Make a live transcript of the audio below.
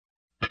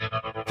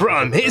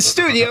from his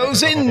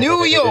studios in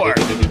New York.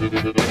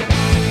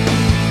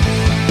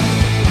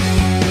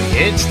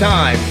 It's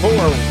time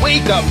for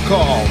Wake Up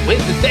Call with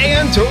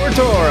Dan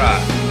Tortora,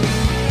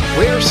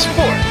 where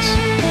sports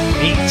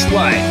meets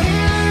life.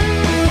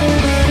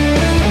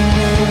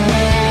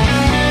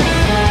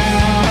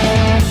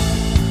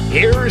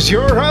 Here's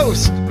your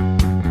host,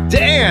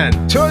 Dan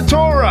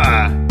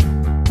Tortora.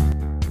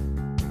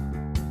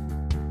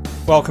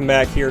 Welcome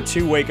back here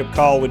to Wake Up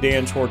Call with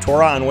Dan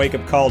Tortora on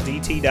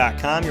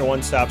wakeupcalldt.com, your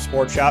one-stop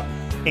sports shop,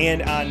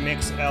 and on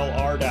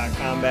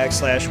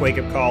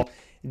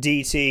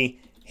mixlr.com/wakeupcalldt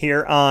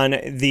here on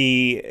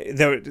the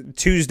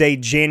Tuesday,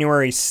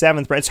 January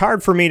 7th. It's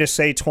hard for me to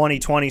say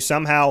 2020.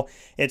 Somehow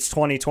it's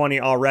 2020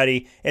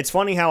 already. It's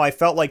funny how I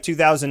felt like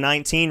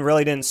 2019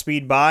 really didn't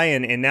speed by,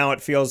 and now it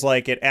feels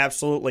like it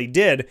absolutely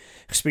did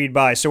speed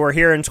by. So we're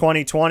here in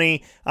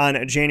 2020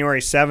 on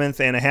January 7th,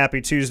 and a happy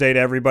Tuesday to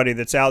everybody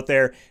that's out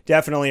there.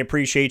 Definitely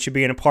appreciate you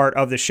being a part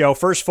of the show.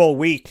 First full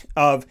week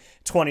of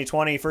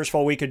 2020, first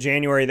full week of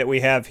January that we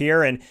have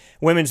here, and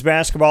women's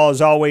basketball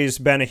has always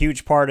been a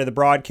huge part of the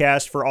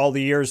broadcast for all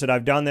the years that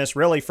I've done this,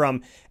 really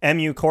from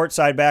MU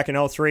courtside back in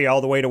 03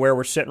 all the way to where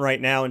we're sitting right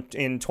now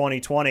in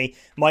 2020.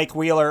 Mike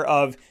Wheeler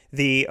of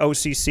the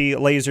OCC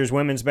Lasers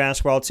women's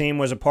basketball team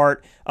was a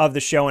part of the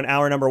show in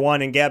hour number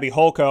 1, and Gabby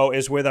Holko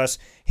is with us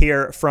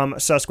here from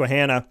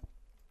Susquehanna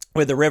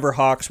with the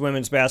Riverhawks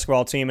women's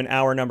basketball team in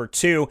hour number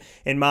 2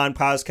 in Mon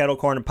Paz Kettle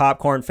Corn and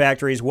Popcorn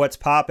Factory's What's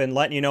Poppin',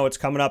 letting you know what's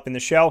coming up in the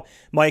show.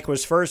 Mike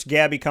was first,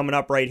 Gabby coming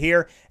up right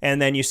here,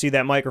 and then you see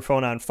that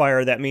microphone on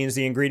fire. That means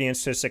the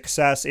ingredients to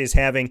success is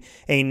having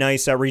a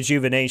nice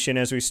rejuvenation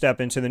as we step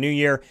into the new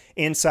year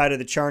inside of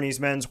the Charney's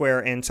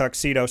Menswear and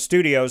Tuxedo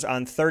Studios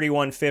on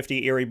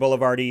 3150 Erie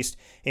Boulevard East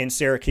in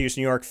Syracuse,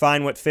 New York.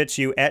 Find what fits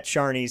you at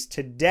Charney's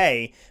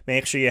today.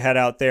 Make sure you head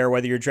out there,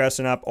 whether you're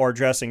dressing up or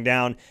dressing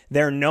down.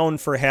 They're known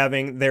for having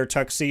their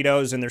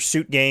tuxedos and their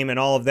suit game and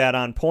all of that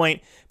on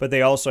point, but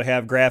they also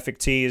have graphic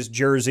tees,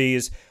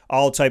 jerseys,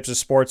 all types of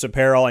sports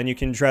apparel, and you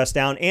can dress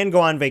down and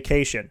go on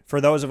vacation. For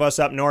those of us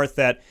up north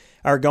that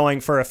are going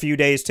for a few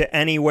days to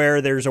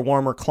anywhere there's a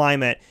warmer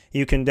climate,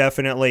 you can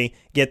definitely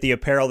get the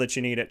apparel that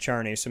you need at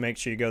Charney, so make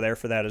sure you go there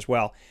for that as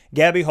well.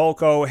 Gabby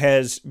Holko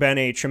has been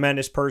a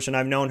tremendous person.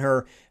 I've known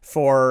her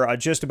for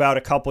just about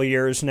a couple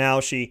years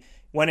now. She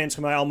went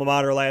into my alma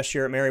mater last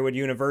year at Marywood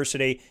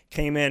University,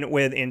 came in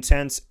with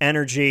intense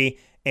energy,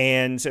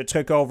 and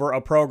took over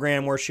a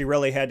program where she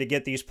really had to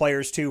get these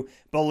players to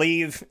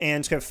believe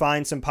and to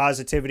find some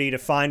positivity, to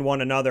find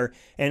one another,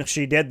 and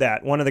she did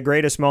that. One of the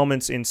greatest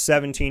moments in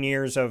 17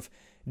 years of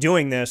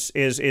doing this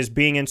is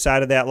being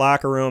inside of that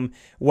locker room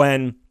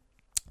when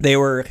they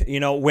were,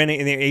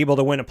 winning, able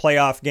to win a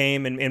playoff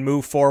game and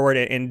move forward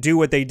and do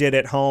what they did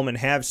at home and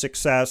have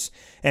success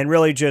and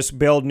really just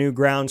build new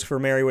grounds for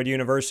Marywood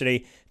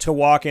University, to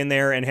walk in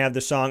there and have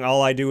the song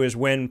All I Do Is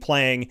Win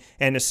playing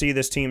and to see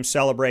this team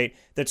celebrate.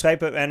 The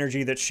type of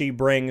energy that she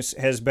brings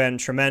has been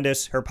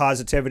tremendous. Her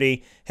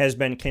positivity has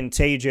been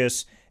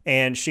contagious,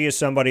 and she is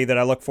somebody that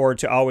I look forward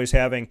to always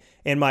having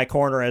in my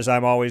corner as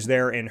I'm always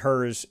there in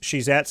hers.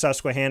 She's at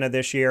Susquehanna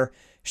this year.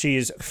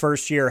 She's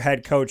first-year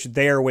head coach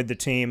there with the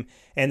team,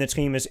 and the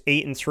team is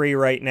 8-3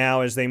 right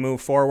now as they move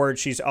forward.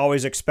 She's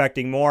always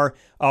expecting more,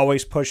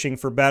 always pushing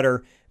for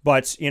better.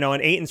 But, an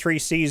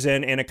 8-3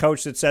 season and a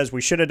coach that says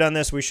we should have done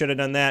this, we should have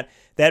done that,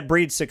 that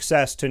breeds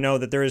success to know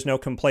that there is no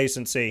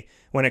complacency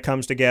when it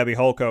comes to Gabby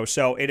Holko.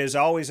 So it is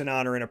always an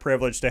honor and a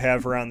privilege to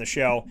have her on the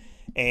show.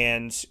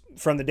 And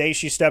from the day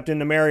she stepped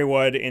into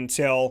Marywood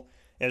until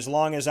as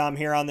long as I'm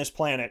here on this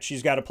planet,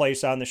 she's got a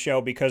place on the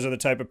show because of the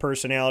type of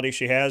personality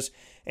she has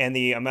and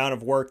the amount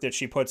of work that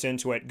she puts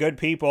into it. Good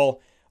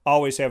people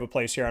always have a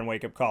place here on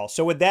Wake Up Call.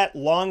 So with that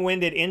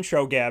long-winded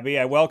intro, Gabby,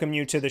 I welcome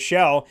you to the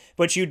show,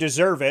 but you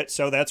deserve it,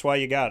 so that's why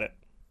you got it.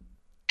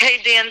 Hey,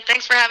 Dan,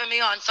 thanks for having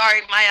me on. Sorry,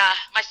 my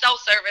cell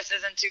service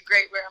isn't too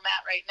great where I'm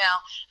at right now,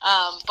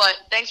 but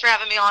thanks for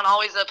having me on.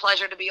 Always a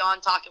pleasure to be on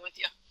talking with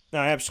you. No,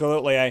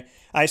 absolutely.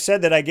 I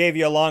said that I gave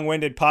you a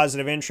long-winded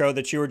positive intro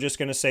that you were just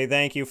going to say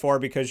thank you for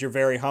because you're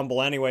very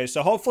humble anyway.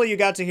 So hopefully you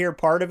got to hear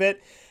part of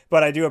it,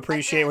 but I do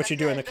appreciate what you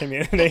do in the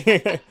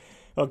community.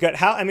 Well, good.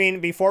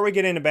 Before we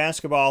get into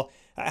basketball,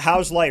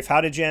 how's life? How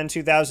did you end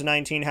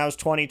 2019? How's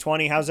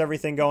 2020? How's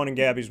everything going in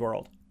Gabby's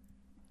world?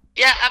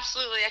 Yeah,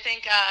 absolutely. I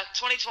think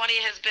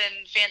 2020 has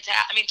been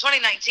fantastic.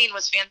 2019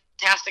 was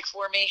fantastic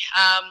for me.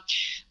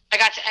 I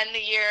got to end the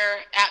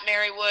year at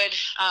Marywood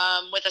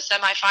with a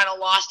semifinal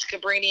loss to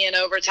Cabrini in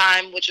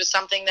overtime, which was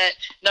something that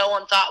no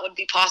one thought would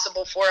be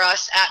possible for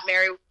us at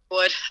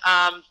Marywood,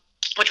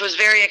 which was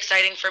very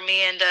exciting for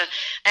me, and to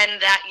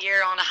end that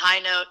year on a high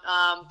note.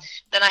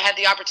 Then I had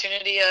the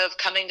opportunity of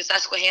coming to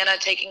Susquehanna,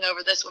 taking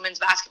over this women's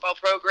basketball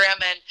program,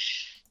 and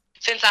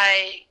since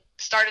I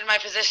started my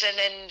position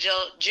in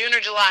June or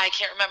July, I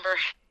can't remember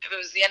if it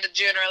was the end of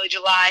June, early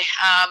July,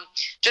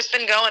 just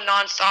been going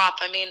nonstop.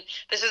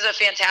 This is a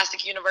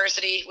fantastic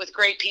university with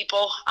great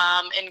people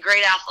and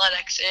great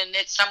athletics, and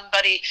it's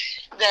somebody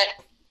that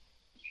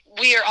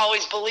we are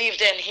always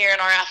believed in here in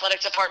our athletic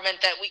department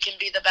that we can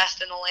be the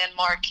best in the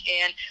landmark.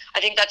 And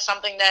I think that's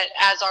something that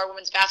as our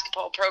women's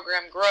basketball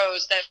program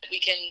grows that we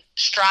can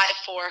strive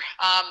for.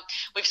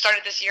 We've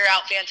started this year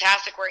out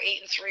fantastic. We're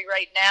 8-3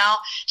 right now.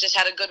 Just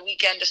had a good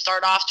weekend to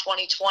start off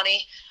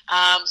 2020.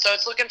 So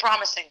it's looking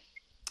promising.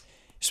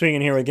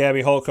 Speaking here with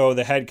Gabby Holko,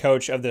 the head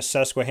coach of the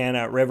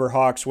Susquehanna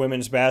Riverhawks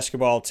women's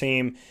basketball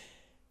team.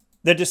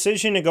 The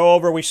decision to go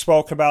over, we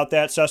spoke about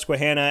that,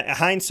 Susquehanna.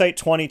 Hindsight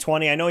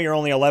 2020, I know you're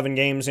only 11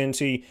 games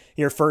into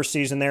your first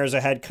season there as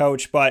a head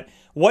coach, but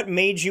what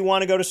made you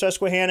want to go to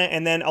Susquehanna?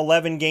 And then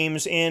 11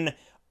 games in,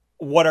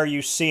 what are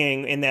you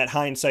seeing in that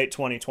hindsight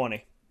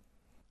 2020?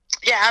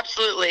 Yeah,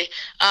 absolutely.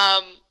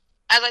 As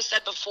I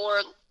said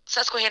before,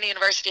 Susquehanna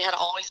University had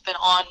always been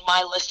on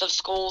my list of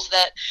schools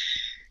that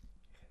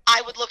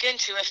I would look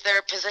into if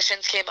their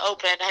positions came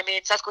open. I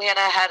mean,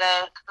 Susquehanna had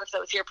a coach that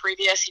was here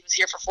previous. He was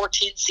here for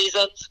 14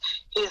 seasons.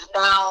 He's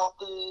now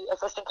the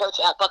assistant coach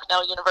at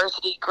Bucknell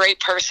University. Great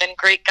person,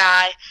 great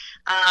guy.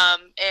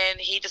 And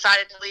he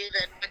decided to leave,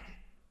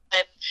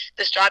 and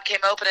this job came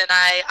open, and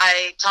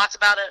I talked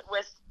about it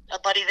with a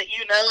buddy that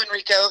you know,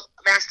 Enrico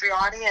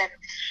Mastriani, and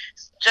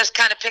just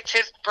kind of picked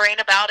his brain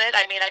about it.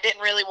 I mean, I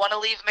didn't really want to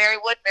leave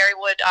Marywood.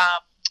 Marywood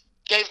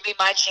gave me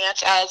my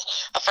chance as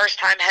a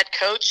first-time head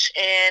coach,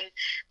 and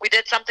we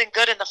did something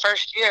good in the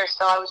first year.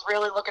 So I was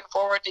really looking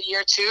forward to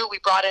year two. We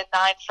brought in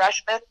 9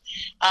 freshmen,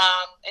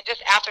 and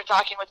just after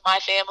talking with my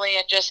family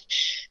and just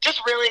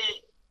really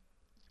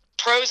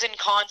pros and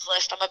cons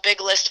list. I'm a big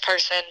list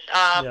person.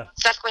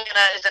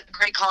 Susquehanna is a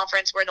great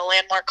conference. We're in the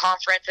Landmark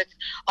Conference. It's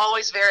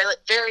always very,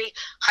 very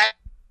high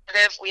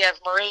competitive. We have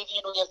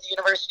Moravian. We have the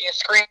University of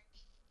Scranton.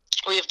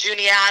 We have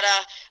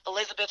Juniata,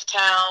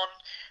 Elizabethtown,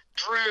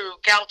 Drew,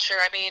 Goucher.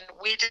 I mean,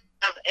 we just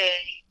have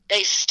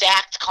a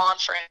stacked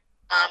conference,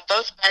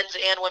 both men's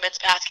and women's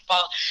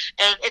basketball.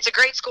 And it's a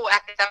great school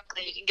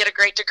academically. You can get a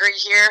great degree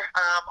here.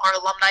 Our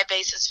alumni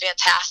base is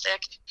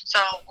fantastic. So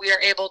we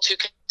are able to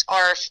connect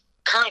our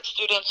current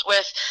students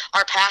with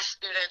our past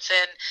students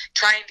and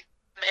trying to give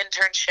them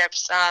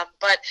internships.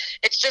 But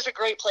it's just a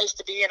great place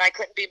to be, and I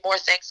couldn't be more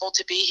thankful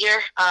to be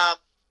here.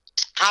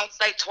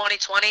 Hindsight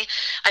 2020,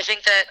 I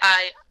think that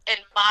in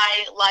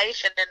my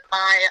life and in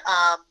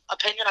my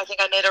opinion, I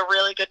think I made a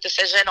really good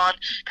decision on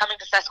coming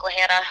to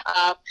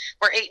Susquehanna.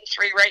 We're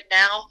 8-3 right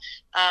now.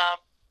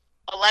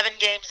 11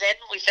 games in.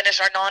 We finish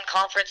our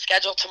non-conference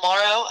schedule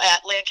tomorrow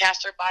at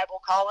Lancaster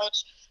Bible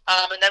College.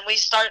 And then we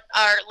start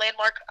our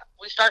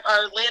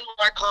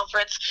landmark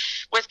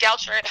conference with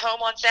Goucher at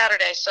home on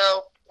Saturday.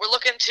 So we're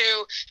looking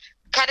to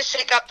kind of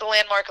shake up the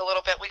landmark a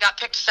little bit. We got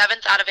picked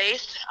 7th out of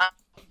 8th.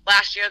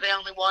 Last year, they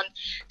only won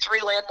 3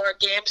 landmark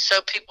games,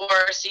 so people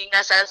are seeing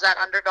us as that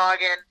underdog.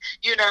 And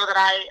you know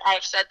that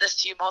I've said this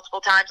to you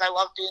multiple times. I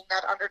love being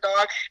that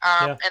underdog,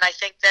 and I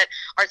think that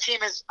our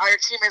team is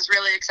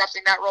really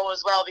accepting that role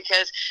as well,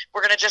 because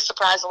we're going to just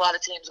surprise a lot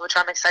of teams, which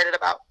I'm excited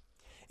about.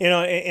 You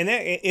know, and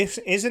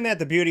isn't that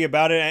the beauty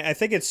about it? I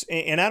think it's,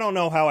 and I don't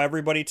know how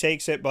everybody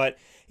takes it, but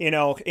you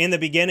know, in the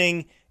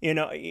beginning, you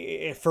know,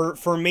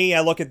 for me,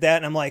 I look at that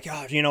and I'm like,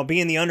 oh, you know,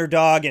 being the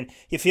underdog and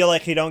you feel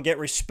like you don't get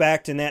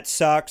respect and that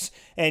sucks,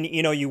 and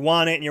you know, you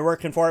want it and you're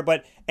working for it.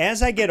 But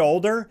as I get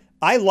older,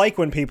 I like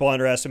when people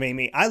underestimate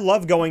me. I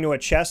love going to a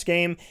chess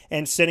game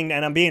and sitting,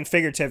 and I'm being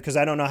figurative because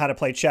I don't know how to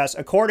play chess.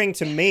 According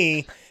to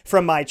me,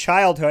 from my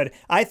childhood,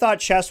 I thought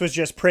chess was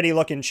just pretty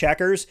looking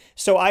checkers.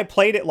 So I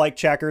played it like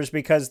checkers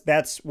because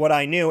that's what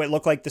I knew. It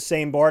looked like the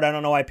same board. I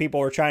don't know why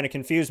people were trying to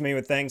confuse me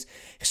with things.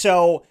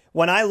 So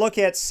when I look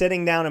at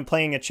sitting down and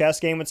playing a chess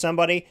game with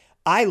somebody,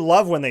 I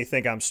love when they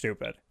think I'm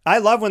stupid. I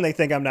love when they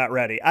think I'm not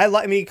ready.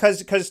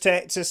 Because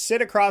to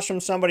sit across from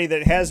somebody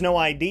that has no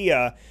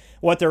idea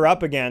what they're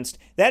up against,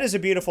 that is a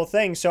beautiful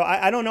thing. So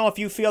I don't know if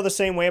you feel the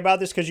same way about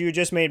this, because you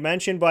just made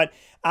mention, but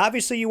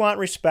obviously you want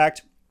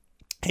respect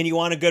and you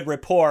want a good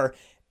rapport.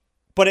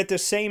 But at the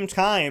same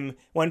time,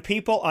 when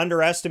people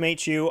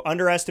underestimate you,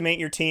 underestimate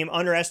your team,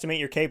 underestimate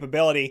your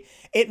capability,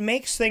 it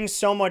makes things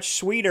so much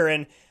sweeter.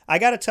 And I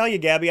got to tell you,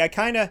 Gabby, I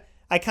kind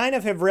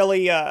of have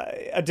really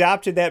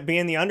adopted that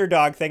being the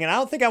underdog thing, and I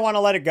don't think I want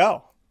to let it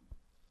go.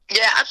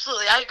 Yeah,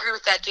 absolutely. I agree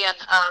with that, Dan.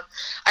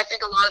 I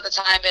think a lot of the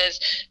time is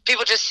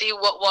people just see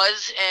what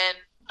was, and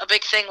a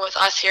big thing with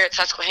us here at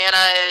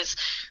Susquehanna is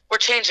we're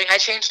changing. I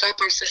changed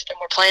up our system.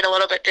 We're playing a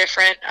little bit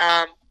different.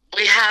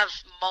 We have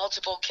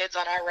multiple kids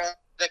on our row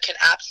that can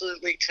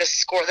absolutely just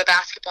score the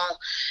basketball.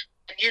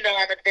 And you know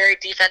I'm a very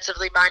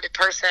defensively minded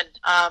person,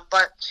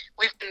 but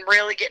we've been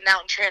really getting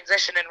out in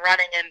transition and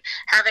running, and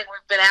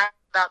we've been at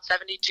about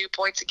 72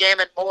 points a game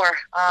and more.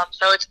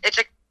 So it's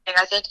a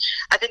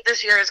I think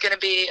this year is going to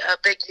be a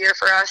big year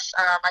for us.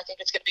 I think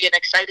it's going to be an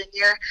exciting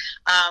year.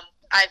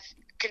 I've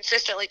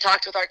consistently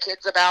talked with our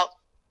kids about,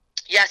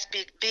 yes,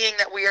 being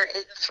that we are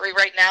 8-3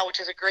 right now, which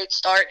is a great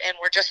start, and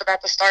we're just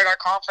about to start our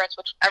conference,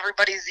 which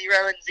everybody's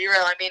 0-0.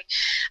 I mean,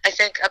 I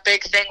think a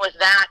big thing with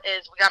that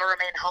is we got to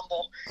remain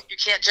humble. You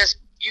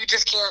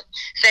just can't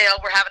say, oh,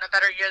 we're having a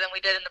better year than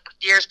we did in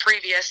the years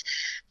previous.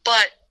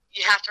 But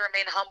you have to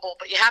remain humble,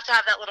 but you have to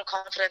have that little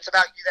confidence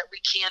about you that we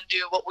can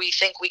do what we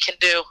think we can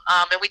do.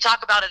 And we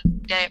talk about it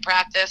every day at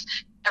practice,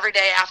 every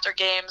day after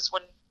games,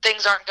 when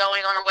things aren't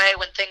going our way,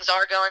 when things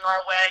are going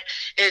our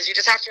way, is you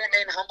just have to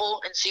remain humble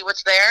and see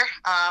what's there.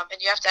 And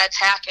you have to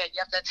attack it.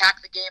 You have to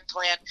attack the game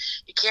plan.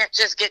 You can't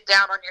just get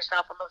down on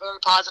yourself. I'm a very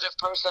positive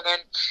person,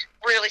 and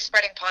really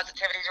spreading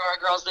positivity to our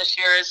girls this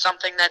year is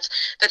something that's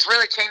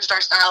really changed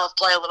our style of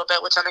play a little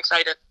bit, which I'm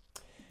excited.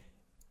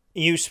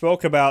 You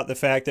spoke about the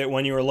fact that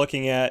when you were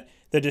looking at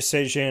the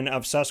decision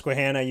of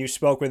Susquehanna, you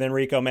spoke with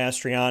Enrico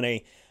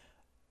Mastriani.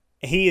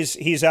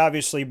 He's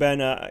obviously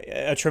been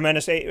a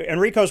tremendous.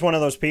 Enrico's one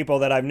of those people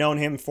that I've known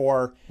him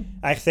for,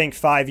 I think,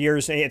 5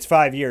 years. It's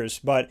 5 years,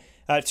 but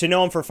to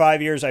know him for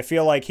 5 years, I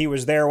feel like he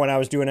was there when I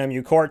was doing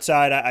MU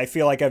courtside. I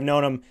feel like I've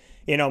known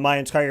him, my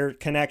entire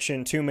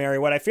connection to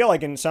Marywood. I feel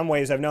like in some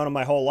ways I've known him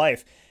my whole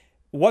life.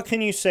 What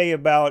can you say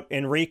about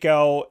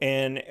Enrico?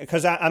 And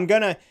because I'm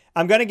gonna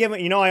give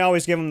him, I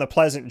always give him the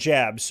pleasant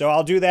jab, so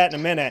I'll do that in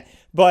a minute.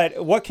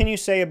 But what can you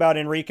say about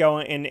Enrico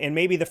and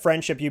maybe the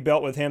friendship you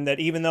built with him, that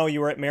even though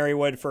you were at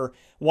Marywood for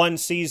one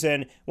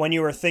season, when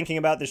you were thinking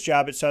about this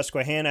job at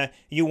Susquehanna,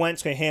 you went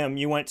to him,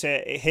 you went to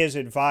his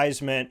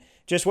advisement.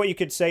 Just what you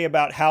could say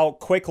about how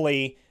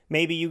quickly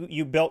maybe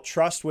you built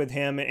trust with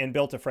him and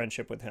built a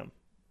friendship with him.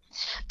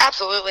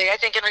 Absolutely. I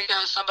think Enrico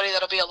is somebody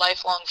that'll be a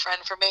lifelong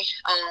friend for me.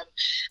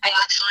 I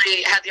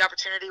actually had the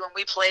opportunity when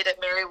we played at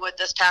Marywood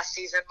this past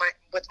season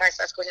with my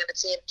Susquehanna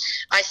team.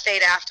 I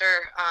stayed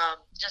after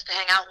just to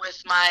hang out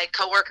with my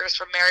coworkers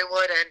from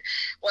Marywood and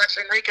watch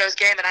Enrico's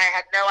game, and I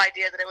had no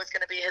idea that it was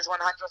going to be his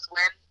 100th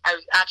win. I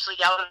actually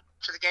yelled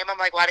after the game. I'm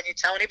like, "Why didn't you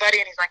tell anybody?"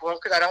 And he's like, "Well,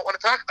 because I don't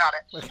want to talk about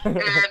it." And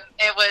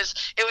it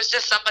was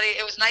just somebody.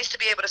 It was nice to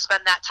be able to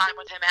spend that time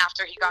with him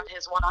after he got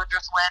his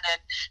 100th win, and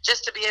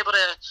just to be able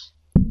to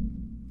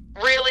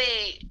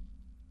really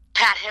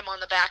pat him on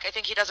the back. I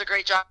think he does a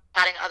great job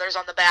patting others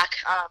on the back,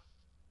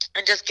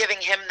 and just giving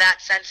him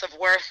that sense of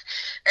worth.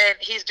 And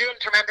he's doing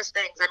tremendous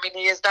things. I mean,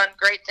 he has done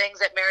great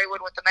things at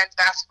Marywood with the men's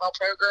basketball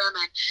program,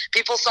 and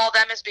people saw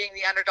them as being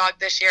the underdog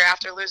this year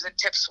after losing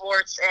Tip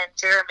Swartz and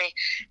Jeremy.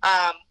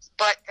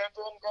 But they're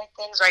doing great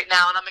things right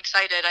now, and I'm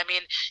excited. I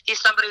mean, he's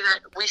somebody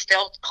that we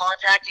still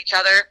contact each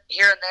other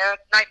here and there.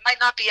 Might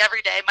not be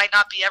every day, might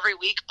not be every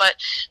week, but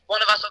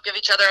one of us will give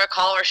each other a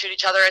call or shoot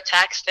each other a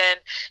text,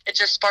 and it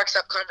just sparks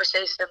up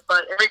conversation.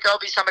 But Enrico will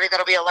be somebody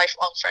that'll be a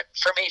lifelong friend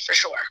for me, for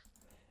sure.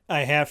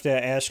 I have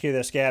to ask you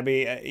this,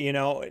 Gabby.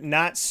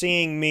 Not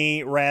seeing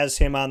me razz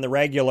him on the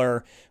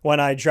regular when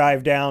I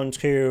drive down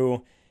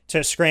to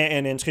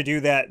Scranton and to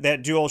do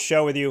that dual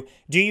show with you.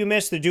 Do you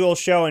miss the dual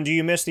show, and do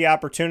you miss the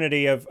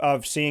opportunity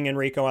of seeing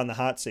Enrico on the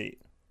hot seat?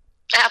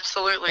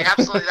 Absolutely. That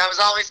was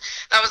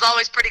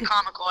always pretty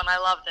comical, and I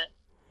loved it.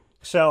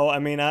 So, I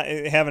mean,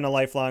 having a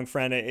lifelong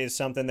friend is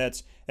something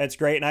that's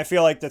great, and I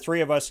feel like the three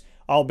of us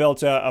all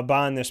built a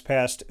bond this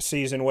past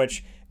season,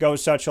 which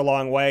goes such a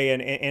long way.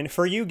 And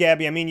for you,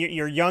 Gabby, I mean,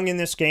 you're young in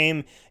this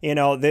game.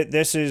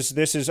 This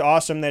is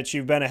awesome that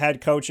you've been a head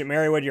coach at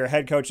Marywood. You're a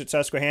head coach at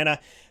Susquehanna.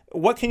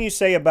 What can you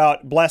say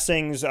about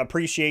blessings,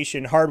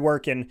 appreciation, hard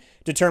work, and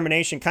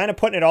determination, kind of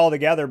putting it all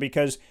together?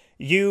 Because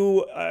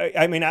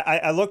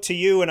I look to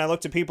you, and I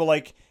look to people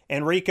like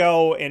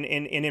Enrico and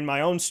in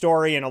my own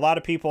story, and a lot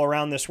of people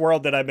around this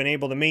world that I've been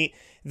able to meet,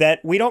 that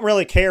we don't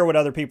really care what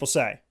other people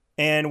say,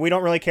 and we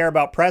don't really care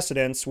about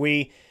precedents.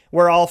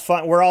 We're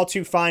all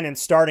too fine in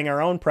starting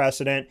our own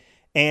precedent.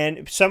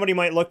 And somebody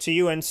might look to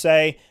you and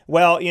say,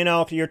 well,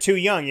 you're too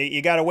young.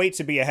 You got to wait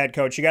to be a head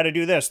coach. You got to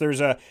do this.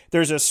 There's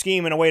a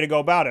scheme and a way to go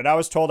about it. I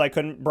was told I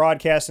couldn't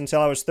broadcast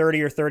until I was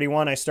 30 or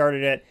 31. I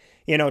started at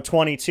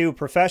 22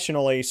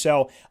 professionally.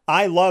 So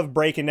I love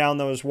breaking down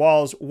those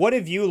walls. What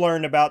have you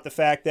learned about the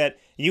fact that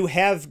you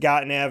have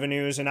gotten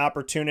avenues and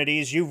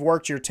opportunities? You've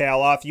worked your tail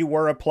off. You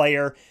were a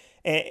player.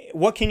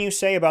 What can you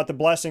say about the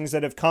blessings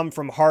that have come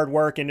from hard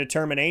work and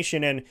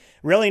determination, and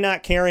really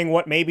not caring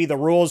what maybe the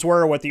rules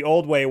were or what the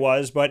old way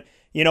was, but,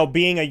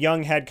 being a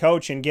young head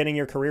coach and getting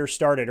your career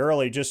started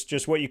early,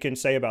 just what you can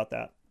say about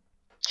that?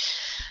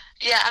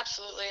 Yeah,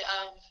 absolutely.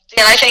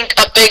 And I think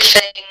a big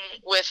thing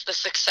with the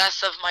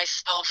success of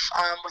myself,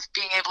 with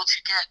being able to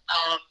get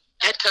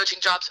head coaching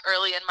jobs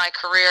early in my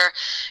career,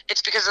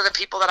 it's because of the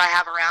people that I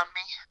have around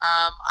me.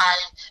 I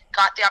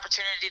got the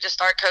opportunity to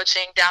start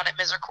coaching down at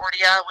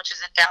Misericordia, which is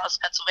in Dallas,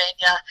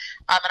 Pennsylvania,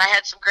 and I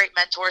had some great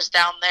mentors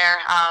down there.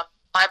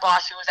 My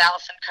boss, who was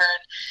Allison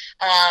Kern,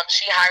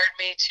 she hired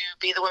me to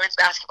be the women's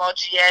basketball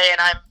GA, and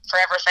I'm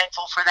forever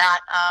thankful for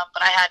that.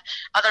 But I had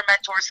other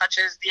mentors, such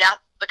as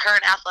the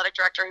current athletic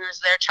director who is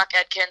there, Chuck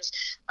Edkins,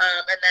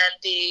 and then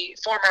the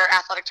former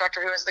athletic director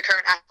who is the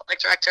current athletic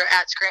director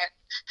at Scranton,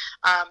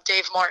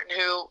 Dave Martin,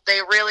 who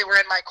they really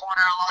were in my corner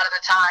a lot of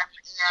the time,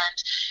 and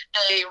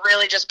they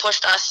really just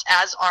pushed us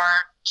as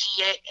our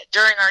GA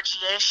during our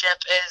GA-ship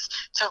is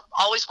to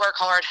always work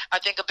hard. I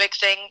think a big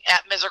thing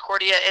at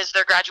Misericordia is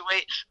their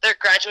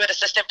graduate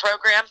assistant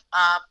program,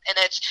 and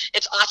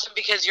it's awesome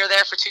because you're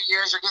there for 2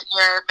 years, you're getting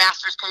your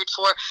master's paid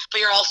for,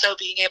 but you're also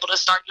being able to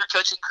start your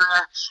coaching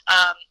career.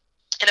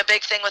 And a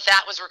big thing with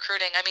that was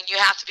recruiting. I mean, you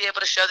have to be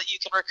able to show that you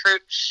can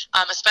recruit,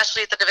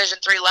 especially at the Division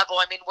III level.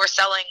 I mean, we're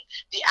selling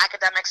the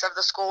academics of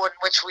the school in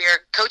which we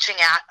are coaching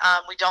at.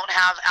 We don't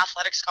have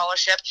athletic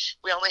scholarship.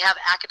 We only have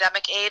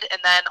academic aid,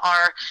 and then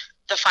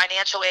the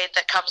financial aid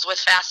that comes with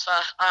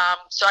FAFSA.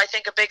 So I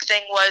think a big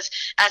thing was,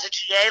 as a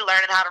GA,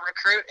 learning how to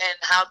recruit and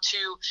how to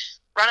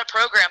run a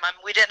program. I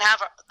mean, we didn't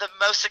have the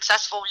most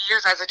successful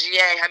years as a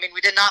GA. I mean,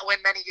 we did not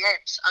win many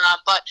games,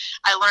 but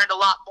I learned a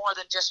lot more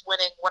than just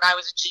winning when I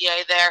was a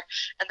GA there.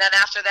 And then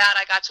after that,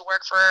 I got to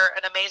work for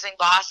an amazing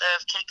boss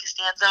of Kate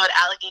Costanzo at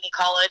Allegheny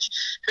College,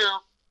 who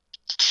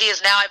she is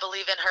now, I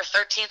believe, in her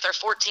 13th or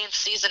 14th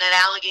season at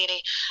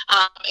Allegheny.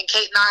 And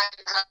Kate and I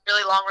had a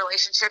really long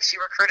relationship. She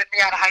recruited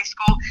me out of high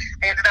school.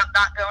 I ended up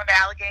not going to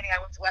Allegheny.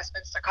 I went to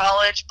Westminster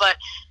College, but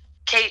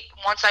Kate,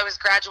 once I was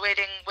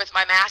graduating with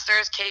my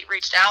master's, Kate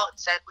reached out and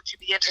said, would you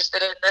be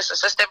interested in this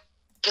assistant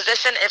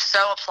position? If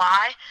so,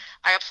 apply.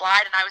 I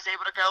applied, and I was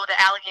able to go to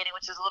Allegheny,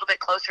 which is a little bit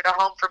closer to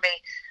home for me.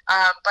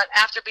 But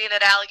after being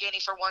at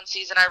Allegheny for one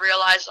season, I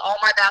realized all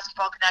my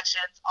basketball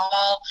connections,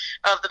 all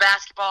of the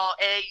basketball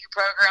AAU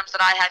programs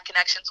that I had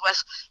connections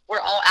with were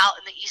all out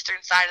in the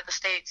eastern side of the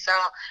state. So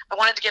I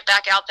wanted to get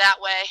back out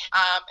that way.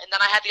 And then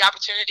I had the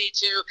opportunity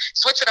to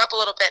switch it up a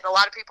little bit. And a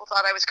lot of people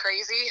thought I was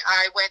crazy.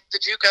 I went the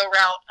JUCO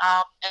route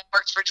and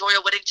worked for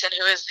Joya Whittington,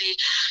 who is the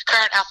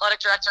current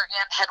athletic director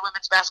and head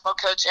women's basketball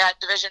coach at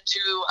Division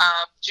II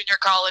Junior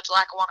College,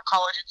 Lackawanna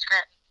College in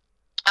Scranton.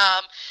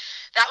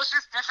 That was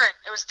just different.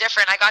 It was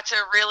different. I got to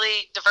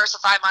really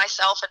diversify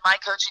myself and my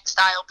coaching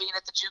style being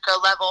at the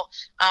JUCO level.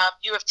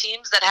 You have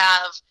teams that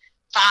have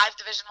 5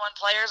 Division I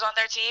players on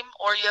their team,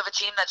 or you have a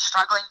team that's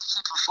struggling to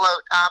keep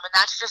afloat. And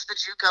that's just the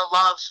JUCO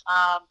love.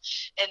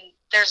 And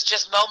there's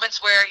just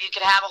moments where you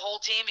can have a whole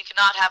team, you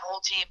cannot have a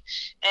whole team.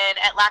 And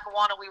at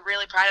Lackawanna, we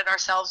really prided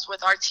ourselves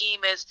with our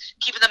team is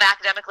keeping them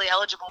academically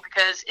eligible,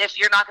 because if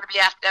you're not going to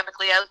be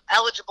academically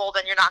eligible,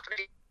 then you're not going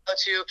to be able to go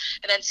to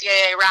an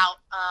NCAA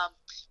route.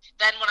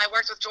 Then when I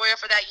worked with Joya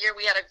for that year,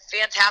 we had a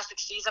fantastic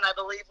season. I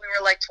believe we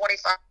were like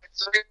 25-3.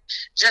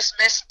 Just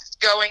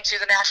missed going to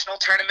the national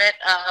tournament.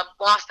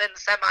 Lost in the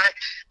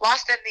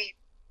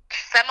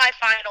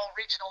semifinal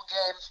regional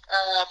game,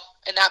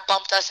 and that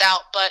bumped us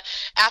out. But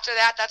after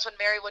that, that's when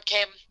Marywood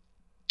came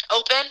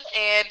open,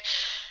 and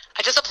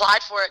I just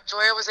applied for it.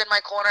 Joya was in my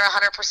corner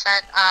 100%.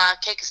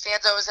 Kate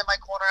Costanzo was in my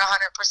corner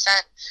 100%.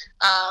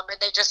 And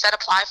they just said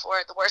apply for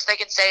it. The worst they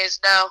can say is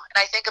no. And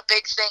I think a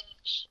big thing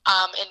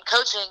in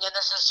coaching, and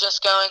this is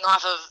just going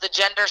off of the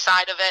gender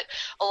side of it,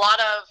 a lot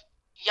of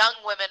young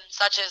women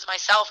such as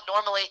myself,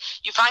 normally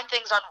you find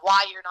things on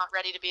why you're not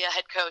ready to be a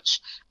head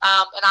coach.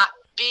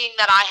 Being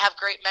that I have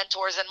great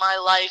mentors in my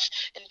life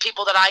and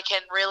people that I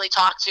can really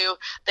talk to,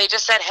 they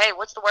just said, hey,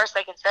 what's the worst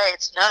they can say?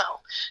 It's no.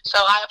 So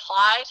I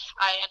applied.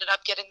 I ended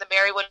up getting the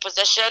Marywood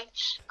position.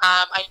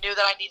 I knew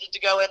that I needed to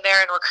go in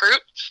there and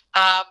recruit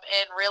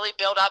and really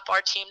build up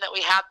our team that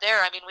we had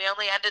there. I mean, we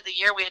only ended the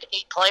year, we had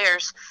 8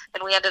 players,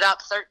 and we ended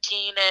up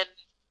 13 and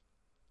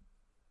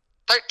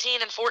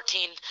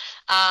 14,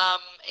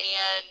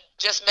 and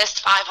just missed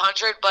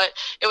 500, but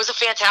it was a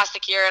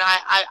fantastic year, and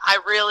I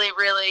really,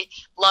 really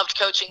loved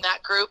coaching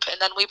that group. And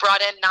then we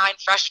brought in 9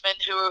 freshmen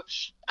who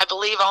I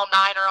believe all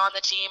 9 are on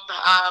the team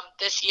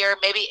this year,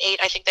 maybe 8.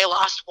 I think they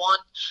lost 1.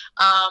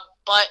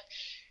 But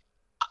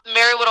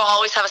Marywood will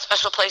always have a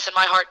special place in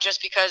my heart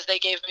just because they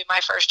gave me my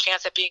first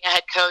chance at being a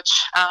head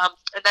coach.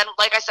 And then,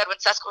 like I said, when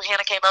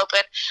Susquehanna came open,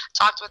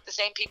 talked with the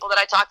same people that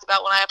I talked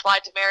about when I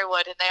applied to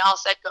Marywood, and they all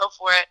said go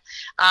for it.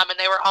 And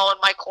they were all in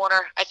my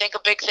corner. I think a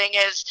big thing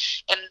is,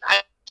 and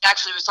I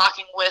actually was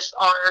talking with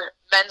our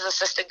men's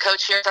assistant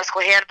coach here at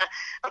Susquehanna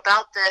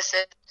about this,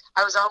 and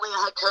I was only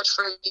a head coach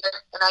for a year,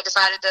 and I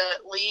decided to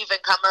leave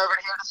and come over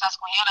here to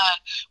Susquehanna.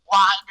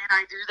 Why did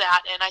I do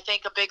that? And I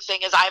think a big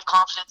thing is I have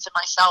confidence in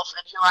myself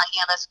and who I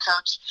am as a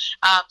coach,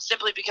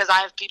 simply because I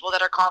have people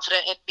that are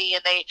confident in me,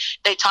 and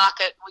we talk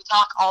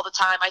all the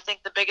time. I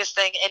think the biggest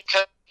thing in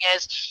coaching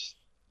is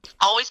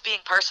always being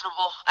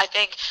personable. I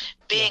think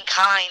being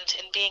kind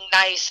and being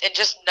nice and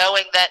just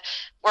knowing that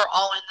we're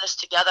all in this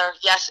together.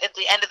 Yes, at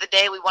the end of the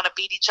day, we want to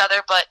beat each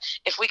other, but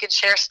if we can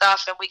share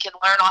stuff and we can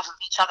learn off of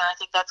each other, I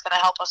think that's going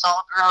to help us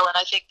all grow. And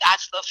I think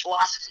that's the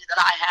philosophy that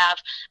I have.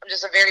 I'm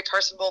just a very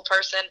personable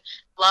person,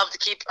 love to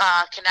keep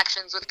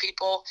connections with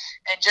people,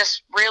 and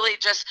just really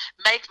just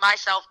make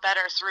myself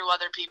better through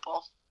other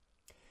people.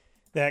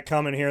 That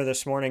coming here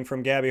this morning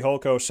from Gabby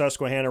Holko,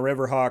 Susquehanna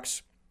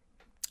Riverhawks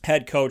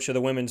head coach of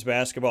the women's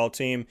basketball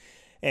team.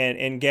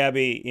 And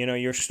Gabby, you know,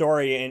 your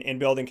story in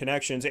building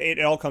connections, it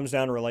all comes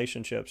down to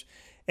relationships.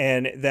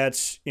 And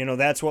that's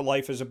what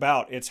life is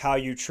about. It's how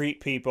you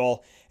treat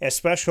people,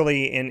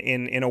 especially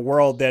in a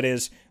world that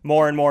is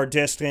more and more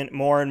distant,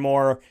 more and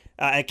more,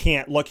 I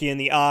can't look you in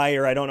the eye,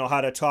 or I don't know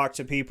how to talk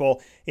to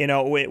people. You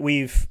know,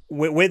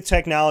 with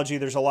technology,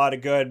 there's a lot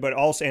of good, but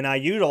also, and I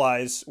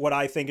utilize what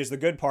I think is the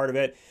good part of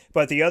it.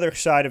 But the other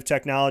side of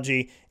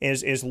technology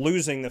is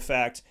losing the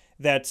fact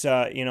that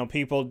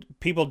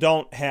people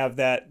don't have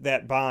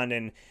that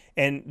bond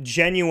and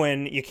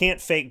genuine. You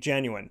can't fake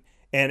genuine.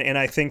 And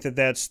I think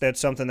that's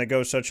something that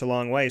goes such a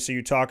long way. So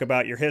you talk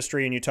about your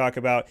history and you talk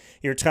about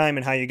your time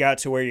and how you got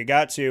to where you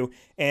got to.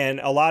 And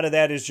a lot of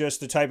that is just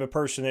the type of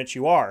person that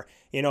you are.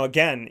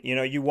 Again,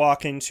 you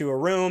walk into a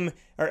room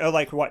or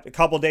like a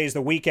couple days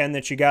the weekend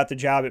that you got the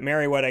job at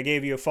Marywood, I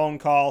gave you a phone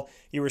call.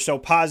 You were so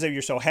positive.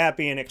 You're so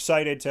happy and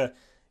excited to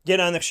get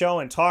on the show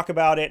and talk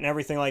about it and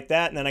everything like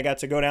that. And then I got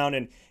to go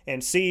down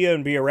and see you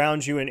and be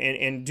around you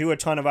and do a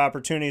ton of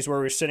opportunities where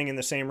we're sitting in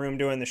the same room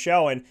doing the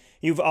show. And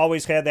you've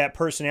always had that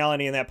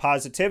personality and that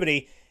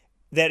positivity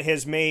that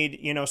has made,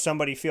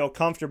 somebody feel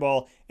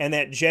comfortable, and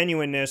that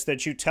genuineness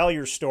that you tell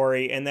your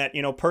story, and that,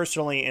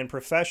 personally and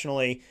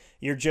professionally,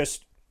 you're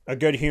just a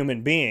good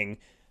human being.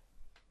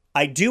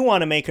 I do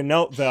want to make a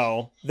note,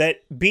 though,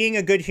 that being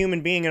a good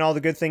human being and all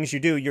the good things you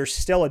do, you're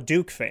still a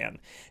Duke fan.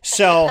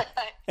 So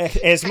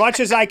as much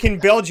as I can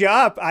build you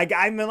up,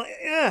 I'm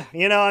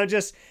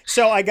just,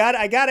 so I got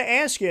to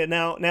ask you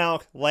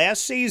now,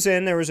 last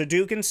season there was a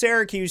Duke and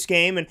Syracuse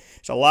game, and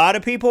there's a lot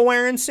of people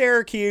wearing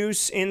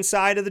Syracuse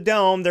inside of the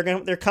Dome.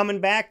 They're coming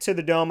back to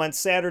the Dome on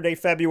Saturday,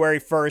 February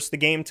 1st. The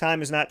game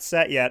time is not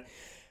set yet.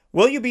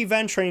 Will you be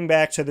venturing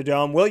back to the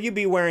Dome? Will you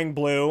be wearing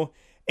blue?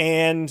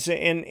 And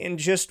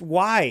just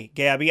why,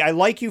 Gabby? I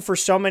like you for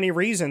so many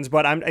reasons,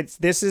 but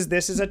this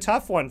is a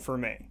tough one for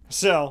me.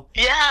 So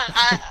no,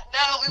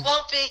 we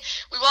won't be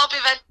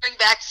venturing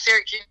back to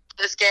Syracuse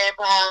this game.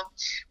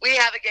 We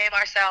have a game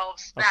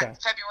ourselves that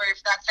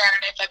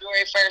Saturday,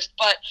 February 1st.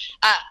 But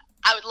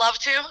I would love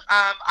to.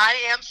 I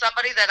am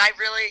somebody that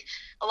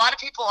a lot of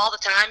people all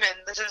the time, and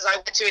I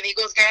went to an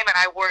Eagles game and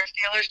I wore a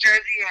Steelers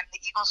jersey, and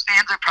the Eagles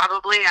fans are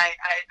probably, I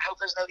hope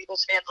there's no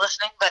Eagles fans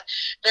listening, but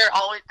they're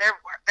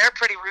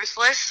pretty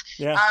ruthless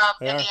in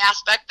the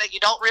aspect that you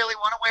don't really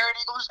want to wear a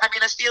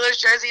Steelers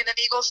jersey in an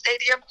Eagles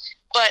stadium.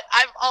 But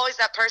I'm always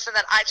that person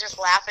that I just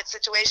laugh at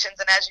situations,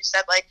 and as you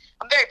said,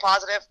 I'm very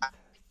positive.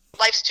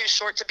 Life's too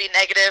short to be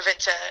negative and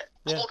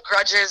to hold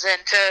grudges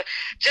and to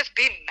just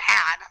be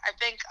mad. I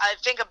think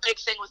a big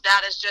thing with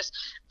that is just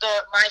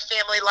my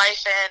family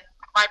life and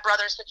my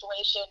brother's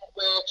situation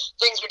where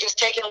things were just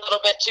taking a little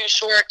bit too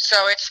short. So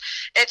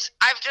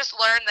I've just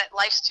learned that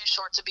life's too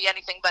short to be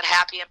anything but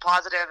happy and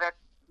positive. And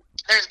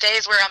there's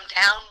days where I'm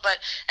down,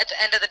 but at the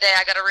end of the day,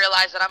 I got to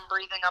realize that I'm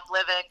breathing, I'm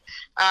living.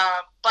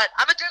 But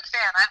I'm a Duke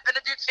fan. I've been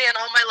a Duke fan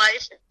all my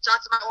life. Talk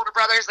to my older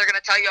brothers, they're going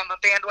to tell you I'm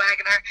a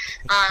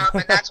bandwagoner,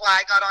 and that's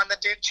why I got on the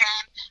Duke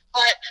train.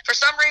 But for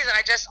some reason,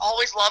 I just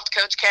always loved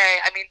Coach K.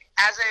 I mean,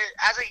 as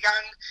a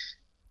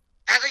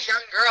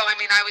young girl,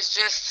 I was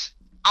just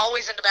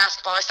always into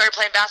basketball. I started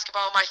playing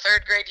basketball in my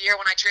third grade year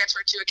when I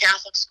transferred to a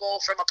Catholic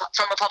school from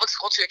a public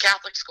school to a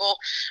Catholic school.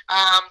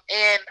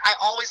 And I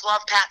always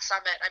loved Pat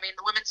Summitt.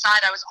 The women's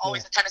side, I was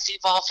always a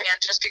Tennessee Vol fan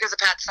just because of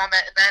Pat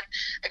Summitt. And then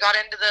I got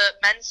into the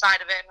men's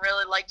side of it and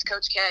really liked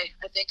Coach K.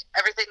 I think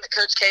everything that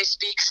Coach K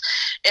speaks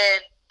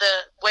and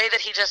the way that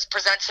he just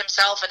presents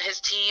himself and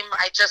his team,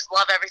 I just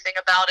love everything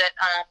about it.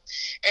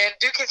 And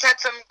Duke has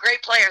had some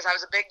great players. I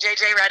was a big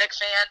J.J. Redick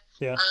fan,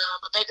 a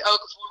big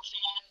Okafor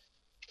fan.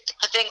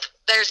 I think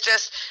there's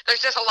just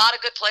a lot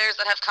of good players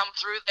that have come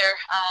through there.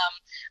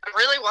 I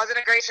really wasn't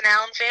a Grayson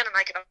Allen fan, and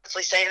I can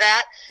honestly say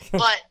that.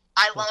 But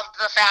I loved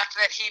the fact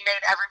that he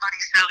made everybody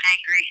so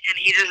angry, and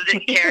he just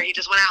didn't care. He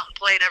just went out and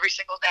played every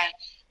single day.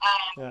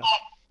 But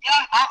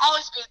I'll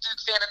always be a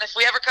Duke fan, and if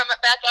we ever come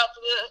back out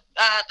to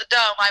the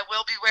Dome, I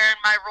will be wearing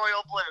my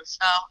royal blue.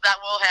 So that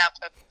will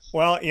happen.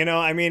 Well,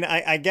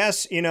 I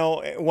guess,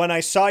 when I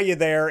saw you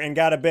there and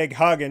got a big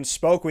hug and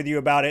spoke with you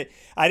about it,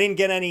 I didn't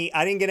get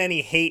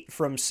any hate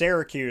from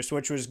Syracuse,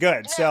 which was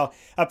good. Yeah. So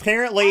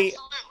apparently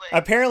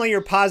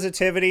your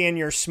positivity and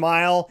your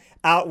smile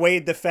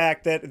outweighed the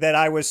fact that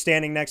I was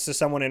standing next to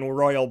someone in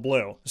royal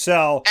blue.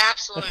 So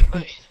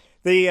absolutely.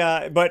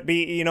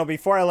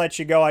 Before I let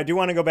you go, I do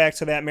want to go back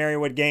to that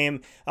Marywood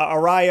game.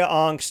 Araya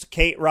Ongst,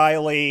 Kate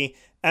Riley,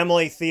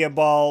 Emily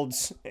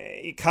Theobalds,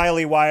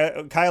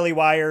 Kylie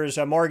Wires,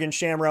 Morgan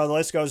Shamrow, the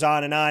list goes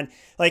on and on.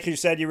 Like you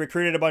said, you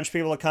recruited a bunch of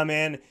people to come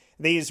in.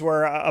 These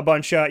were a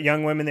bunch of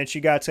young women that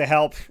you got to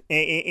help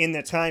in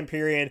the time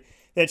period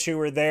that you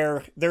were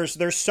there.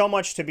 There's so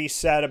much to be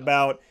said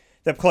about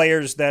the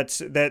players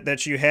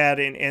that you had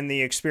and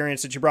the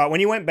experience that you brought.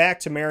 When you went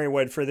back to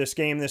Marywood for this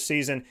game this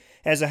season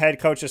as a head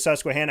coach of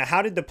Susquehanna,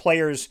 how did the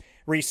players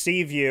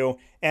receive you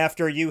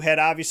after you had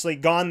obviously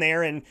gone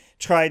there and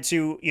tried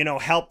to,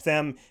 help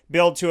them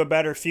build to a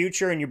better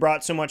future, and you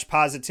brought so much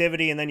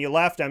positivity and then you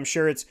left? I'm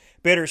sure it's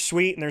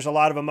bittersweet and there's a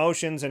lot of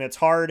emotions and it's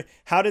hard.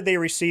 How did they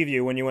receive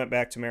you when you went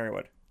back to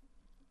Marywood?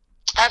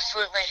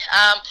 Absolutely.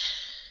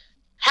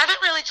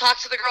 Haven't really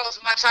talked to the girls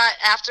much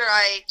after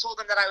I told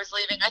them that I was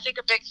leaving. I think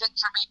a big thing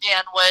for me,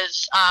 Dan,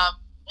 was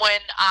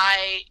when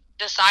I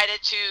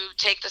decided to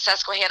take the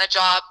Susquehanna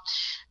job.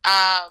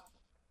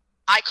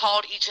 I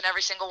called each and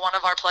every single one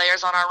of our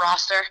players on our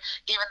roster,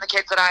 even the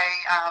kids that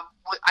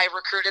I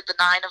recruited, the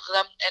 9 of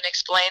them, and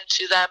explained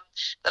to them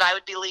that I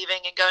would be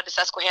leaving and going to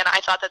Susquehanna.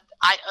 I thought that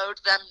I owed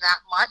them that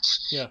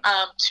much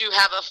to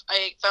have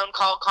a phone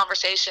call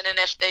conversation, and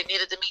if they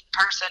needed to meet in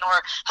person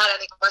or had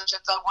any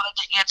questions, I wanted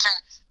to answer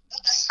the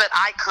best that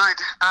I could.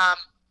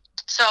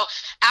 So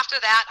after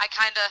that, I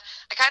kind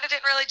of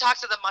didn't really talk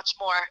to them much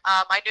more.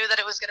 I knew that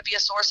it was going to be a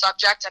sore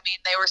subject. I mean,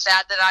 they were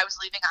sad that I was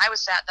leaving. I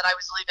was sad that I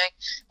was leaving.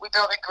 We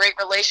built a great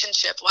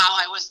relationship while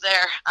I was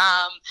there.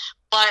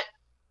 But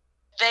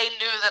they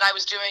knew that I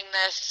was doing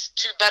this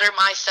to better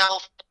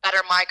myself,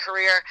 better my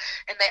career,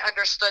 and they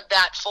understood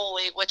that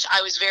fully, which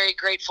I was very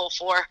grateful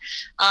for.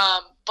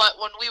 But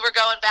when we were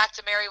going back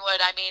to Marywood,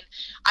 I mean,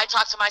 I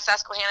talked to my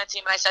Susquehanna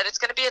team, and I said, it's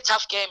going to be a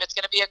tough game. It's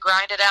going to be a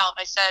grind it out.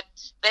 I said,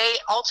 they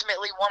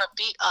ultimately want to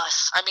beat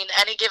us. I mean,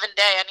 any given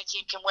day, any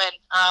team can win.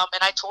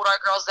 And I told our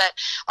girls that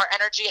our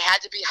energy had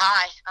to be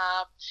high.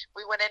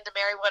 We went into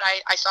Marywood.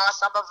 I saw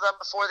some of them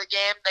before the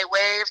game. They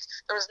waved.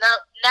 There was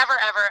never,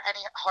 ever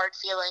any hard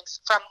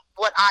feelings from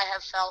what I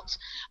have felt.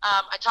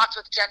 I talked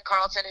with Jen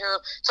Carlton, who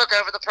took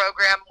over the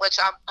program, which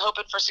I'm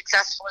hoping for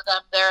success for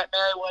them there at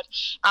Marywood.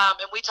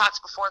 And we talked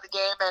before the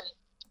game and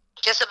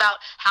just about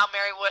how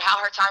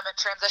her time at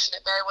transition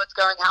at Marywood's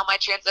going, how my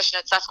transition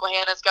at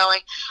Susquehanna is going.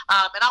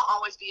 And I'll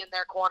always be in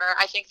their corner.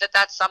 I think that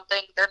that's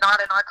something. They're not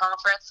in our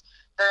conference.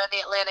 They're in the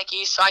Atlantic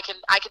East, so I can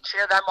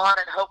cheer them on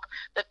and hope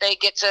that they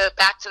get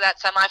back to that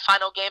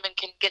semifinal game and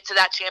can get to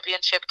that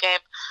championship game.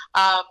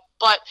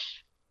 But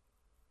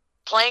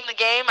playing the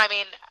game, I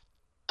mean,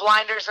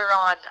 blinders are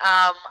on.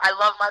 I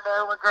love my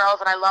Marywood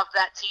girls and I love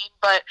that team,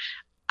 but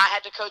I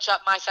had to coach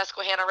up my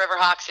Susquehanna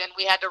Riverhawks, and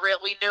we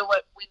knew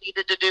what we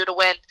needed to do to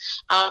win,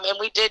 and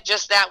we did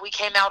just that. We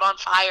came out on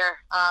fire.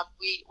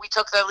 We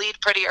took the lead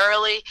pretty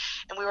early,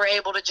 and we were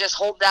able to just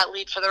hold that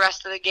lead for the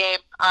rest of the game.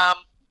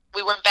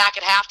 We went back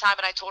at halftime,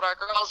 and I told our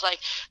girls, like,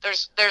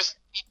 there's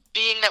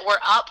being that we're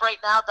up right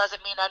now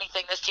doesn't mean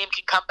anything. This team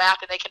can come back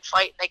and they can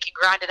fight and they can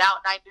grind it out,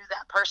 and I knew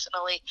that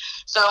personally.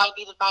 So I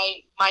needed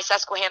my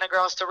Susquehanna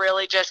girls to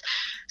really just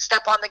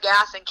step on the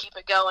gas and keep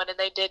it going, and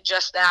they did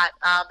just that.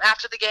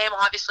 After the game,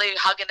 obviously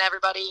hugging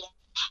everybody,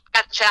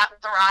 got to chat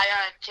with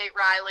Araya and Kate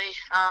Riley,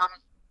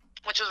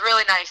 which was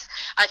really nice.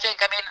 I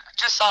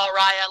just saw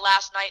Araya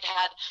last night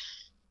had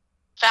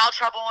foul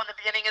trouble in the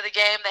beginning of the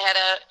game. They had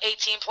a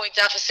 18-point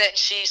deficit, and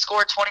she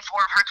scored 24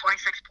 of her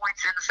 26 points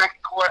in the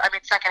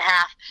second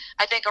half.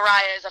 I think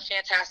Araya is a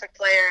fantastic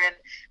player, and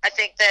I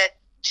think that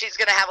she's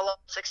going to have a lot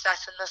of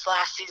success in this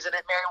last season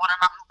at Marywood,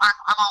 and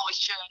I'm always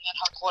cheering in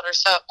her corner,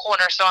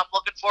 so I'm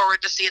looking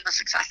forward to seeing the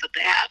success that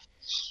they have.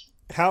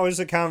 How is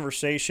the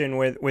conversation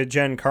with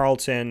Jen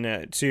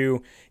Carlton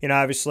to,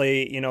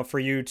 obviously, for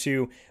you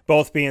to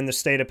both be in the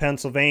state of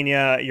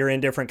Pennsylvania, you're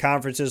in different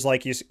conferences,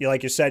 like you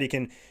said, you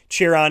can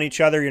cheer on each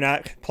other. You're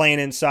not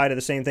playing inside of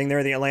the same thing.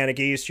 They're the Atlantic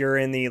East, you're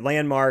in the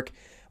Landmark.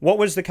 What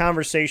was the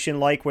conversation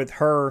like with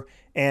her?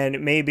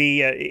 And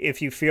maybe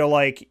if you feel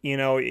like,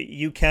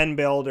 you can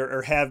build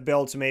or have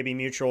built maybe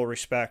mutual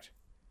respect.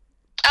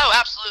 Oh,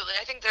 absolutely.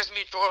 I think there's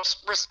mutual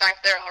respect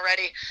there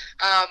already.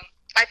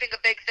 I think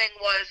a big thing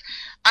was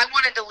I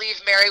wanted to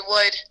leave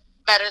Marywood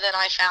better than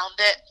I found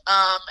it.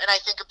 And I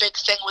think a big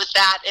thing with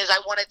that is I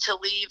wanted to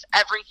leave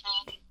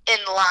everything in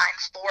line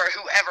for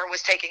whoever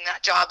was taking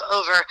that job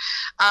over.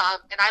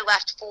 And I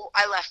left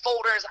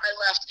folders.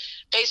 I left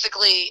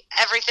basically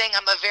everything.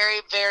 I'm a very,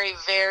 very,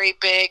 very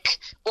big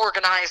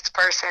organized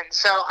person.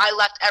 So I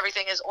left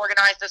everything as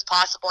organized as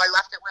possible. I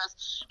left it with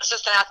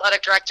Assistant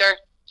Athletic Director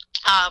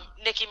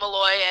Nikki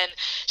Malloy, and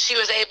she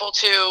was able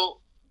to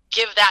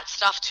give that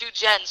stuff to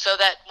Jen so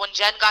that when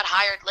Jen got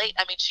hired late,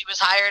 she was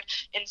hired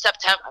in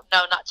September.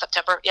 No, not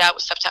September. Yeah, it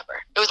was September.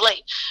 It was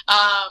late.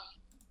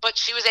 But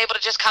she was able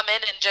to just come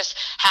in and just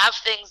have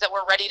things that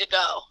were ready to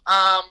go.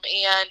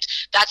 And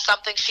that's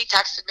something she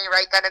texted me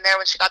right then and there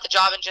when she got the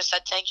job and just said,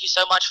 thank you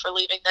so much for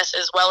leaving this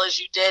as well as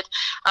you did.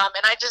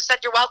 And I just said,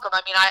 you're welcome.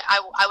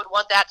 I would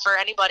want that for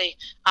anybody.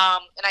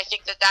 And I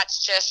think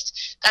that's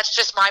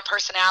just my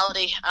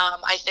personality.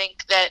 I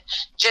think that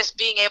just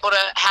being able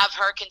to have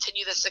her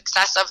continue the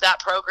success of that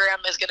program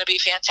is going to be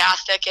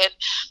fantastic. And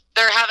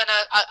they're having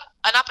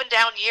an up and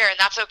down year, and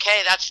that's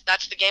okay.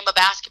 That's the game of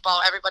basketball.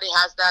 Everybody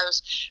has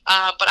those.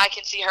 But I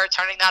can see her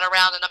turning that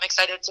around, and I'm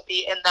excited to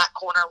be in that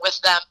corner with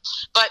them.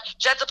 But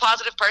Jen's a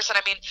positive person.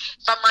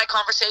 From my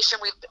conversation,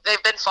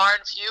 they've been far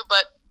and few,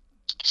 but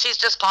she's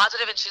just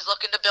positive, and she's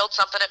looking to build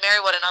something at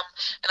Marywood,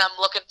 and I'm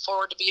looking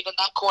forward to being in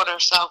that corner.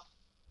 So.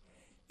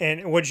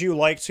 And would you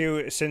like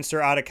to, since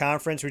they're out of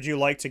conference, would you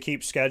like to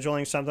keep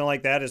scheduling something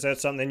like that? Is that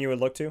something you would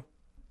look to?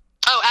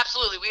 Oh,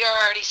 absolutely. We are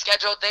already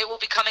scheduled. They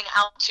will be coming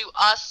out to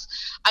us.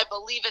 I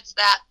believe it's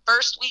that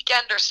first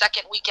weekend or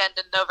second weekend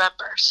in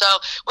November. So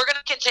we're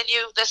going to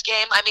continue this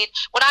game.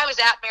 When I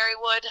was at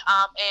Marywood,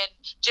 and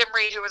Jim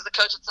Reed, who was the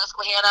coach at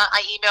Susquehanna,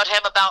 I emailed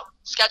him about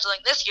scheduling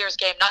this year's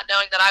game, not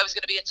knowing that I was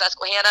going to be in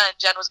Susquehanna and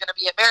Jen was going to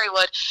be at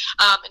Marywood.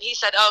 And he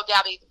said, oh,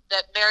 Gabby,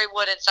 that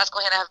Marywood and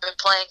Susquehanna have been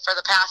playing for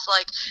the past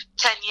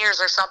 10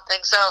 years or something.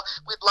 So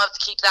we'd love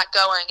to keep that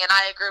going. And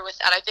I agree with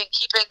that. I think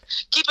keeping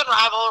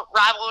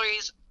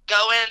rivalries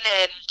going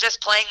and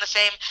just playing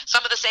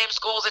some of the same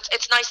schools,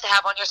 it's nice to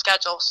have on your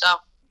schedule. So,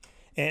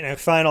 And a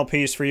final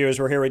piece for you as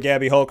we're here with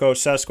Gabby Holko,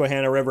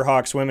 Susquehanna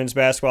Riverhawks women's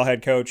basketball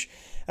head coach.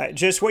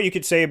 Just what you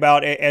could say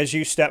about it as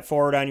you step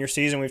forward on your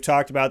season. We've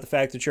talked about the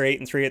fact that you're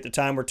 8-3 at the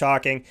time we're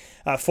talking,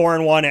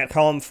 4-1 at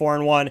home,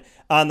 4-1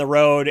 on the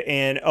road,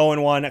 and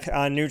 0-1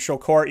 on neutral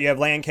court. You have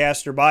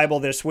Lancaster Bible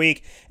this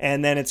week,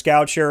 and then it's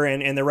Goucher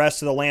and the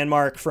rest of the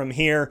Landmark from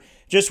here.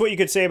 Just what you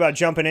could say about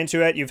jumping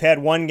into it. You've had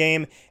one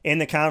game in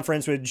the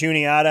conference with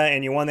Juniata,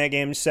 and you won that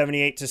game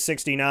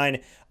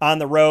 78-69 on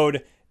the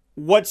road.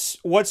 What's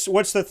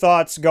the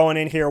thoughts going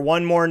in here?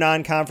 One more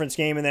non-conference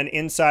game, and then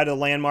inside of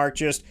the Landmark,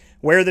 just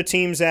where the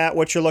team's at,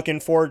 what you're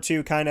looking forward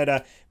to, kind of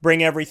to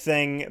bring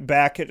everything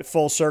back at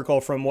full circle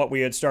from what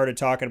we had started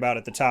talking about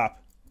at the top.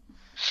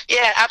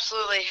 Yeah,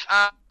 absolutely.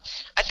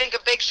 I think a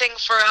big thing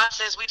for us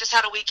is we just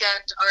had a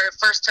weekend, our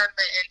first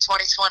tournament in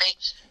 2020,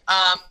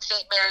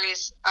 St.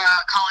 Mary's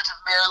College of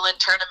Maryland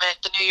tournament,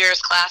 the New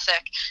Year's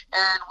Classic,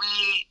 and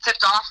we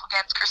tipped off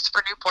against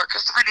Christopher Newport.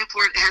 Christopher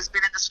Newport has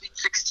been in the Sweet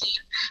 16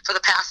 for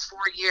the past 4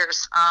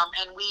 years,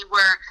 and we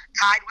were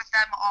tied with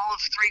them all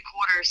of 3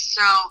 quarters.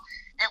 So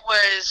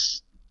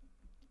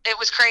it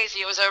was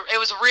crazy. It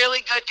was really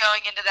good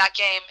going into that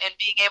game and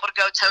being able to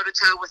go toe to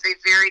toe with a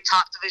very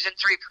top Division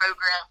III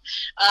program.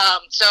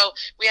 So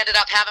we ended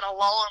up having a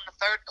lull in the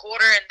third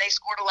quarter, and they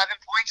scored 11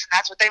 points, and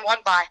that's what they won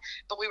by.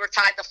 But we were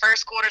tied the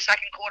first quarter,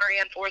 second quarter,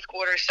 and fourth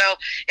quarter. So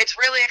it's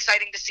really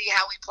exciting to see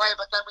how we play.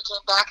 But then we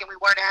came back and we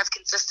weren't as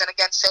consistent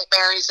against St.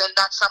 Mary's, and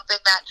that's something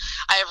that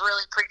I have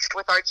really preached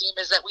with our team,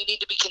 is that we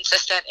need to be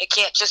consistent. It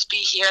can't just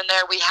be here and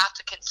there. We have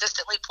to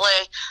consistently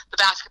play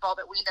the basketball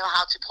that we know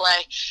how to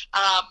play.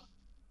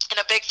 And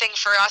a big thing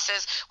for us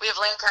is we have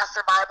Lancaster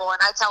Bible, and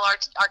I tell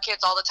our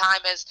kids all the time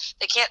is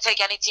they can't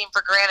take any team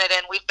for granted,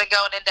 and we've been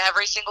going into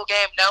every single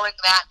game knowing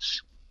that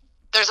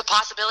there's a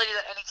possibility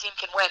that any team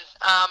can win.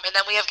 And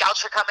then we have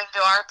Goucher coming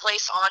to our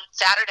place on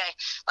Saturday.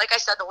 Like I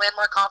said, the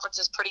Landmark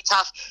Conference is pretty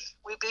tough.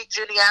 We beat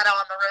Juniata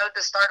on the road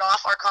to start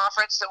off our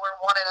conference, so we're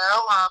 1-0.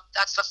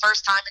 That's the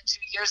first time in 2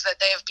 years that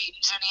they have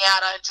beaten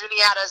Juniata. And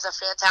Juniata is a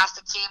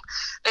fantastic team.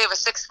 They have a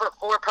 6'4"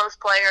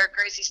 post player,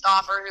 Gracie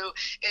Stauffer, who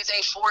is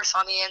a force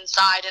on the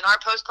inside. And our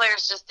post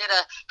players just did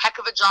a heck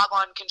of a job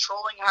on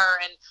controlling her,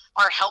 and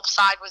our help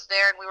side was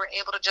there, and we were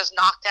able to just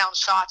knock down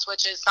shots,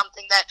 which is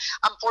something that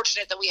I'm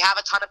fortunate that we have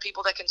a ton of people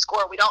that can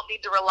score. We don't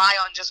need to rely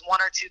on just 1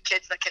 or 2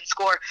 kids that can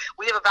score.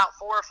 We have about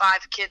 4 or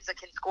 5 kids that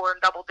can score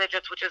in double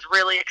digits, which is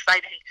really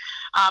exciting.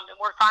 And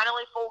we're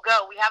finally full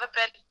go. We haven't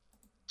been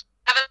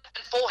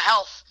full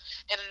health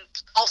in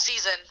all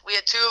season. We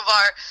had two of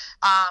our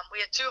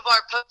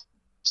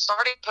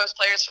starting post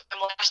players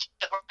from last year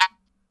that were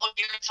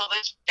here until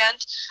this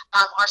weekend.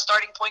 Our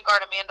starting point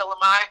guard, Amanda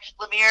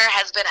Lemire,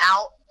 has been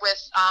out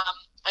with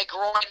a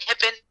groin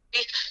hip injury.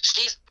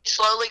 She's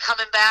slowly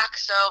coming back,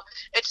 so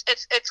it's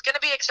going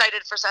to be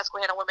excited for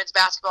Susquehanna women's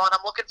basketball, and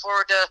I'm looking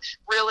forward to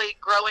really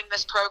growing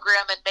this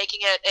program and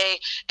making it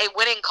a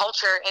winning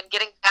culture and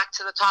getting back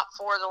to the top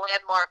 4 of the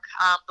Landmark.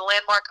 The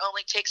Landmark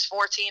only takes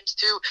 4 teams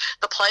to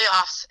the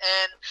playoffs,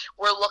 and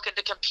we're looking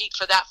to compete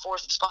for that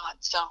 4th spot.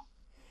 So.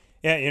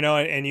 Yeah,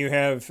 and you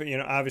have,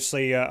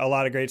 obviously a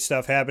lot of great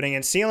stuff happening.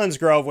 And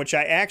Selinsgrove, which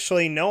I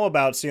actually know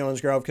about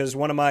Selinsgrove because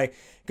one of my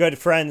good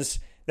friends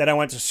that I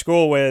went to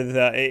school with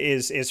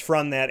is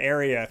from that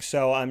area.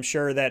 So I'm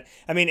sure that,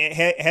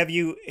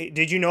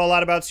 did you know a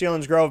lot about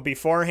Selinsgrove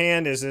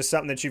beforehand? Is this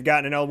something that you've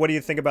gotten to know? What do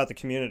you think about the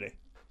community?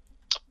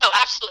 Oh,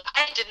 absolutely.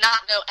 I did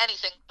not know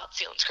anything about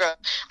Selinsgrove.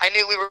 I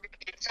knew we were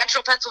in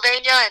central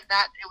Pennsylvania and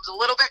that it was a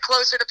little bit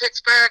closer to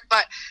Pittsburgh,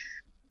 but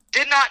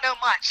did not know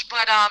much.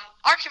 But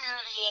our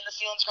community in the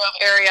Selinsgrove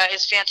area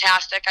is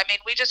fantastic. I mean,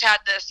 we just had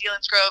the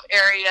Selinsgrove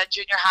area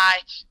junior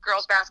high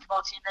girls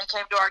basketball team. They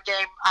came to our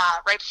game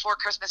right before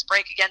Christmas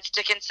break against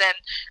Dickinson.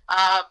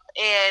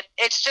 And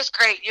it's just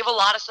great. You have a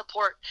lot of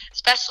support,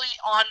 especially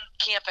on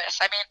campus.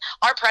 I mean,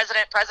 our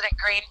President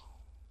Green,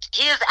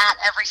 he is at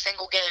every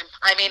single game.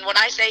 I mean, when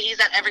I say he's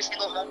at every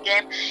single home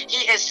game,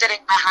 he is sitting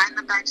behind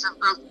the bench of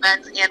both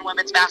men's and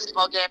women's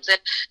basketball games. And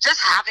just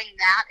having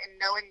that and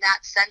knowing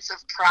that sense of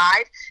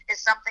pride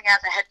is something as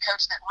a head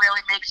coach that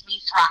really makes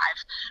me thrive.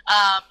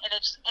 And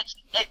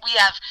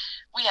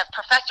we have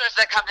professors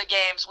that come to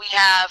games. We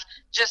have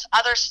just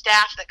other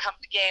staff that come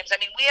to games. I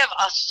mean, we have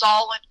a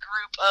solid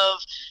group of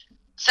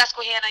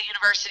Susquehanna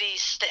University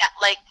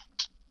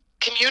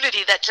community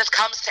that just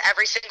comes to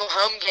every single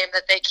home game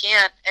that they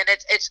can, and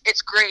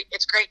it's great.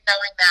 It's great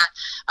knowing that.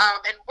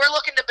 And we're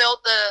looking to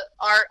build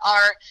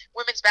our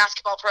women's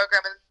basketball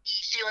program in the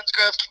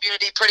Selinsgrove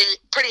community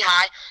pretty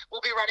high. We'll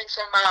be running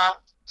some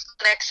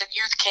clinics and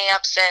youth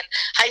camps and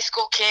high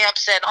school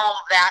camps and all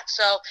of that.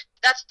 So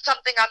that's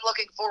something I'm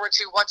looking forward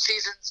to once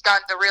season's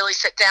done, to really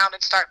sit down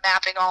and start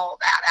mapping all of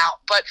that out.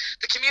 But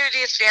the community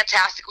is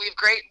fantastic. We have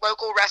great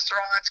local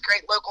restaurants,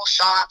 great local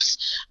shops.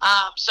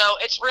 So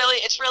it's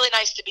really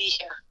nice to be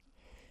here.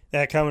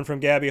 That coming from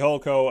Gabby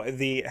Holko,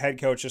 the head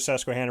coach of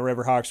Susquehanna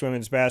Riverhawks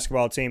women's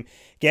basketball team.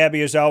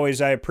 Gabby, as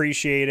always, I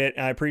appreciate it.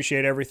 I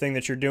appreciate everything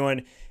that you're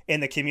doing in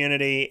the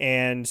community,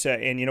 and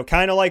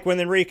kind of like with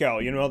Enrico,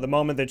 the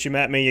moment that you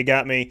met me, you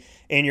got me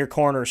in your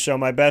corner. So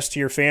my best to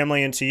your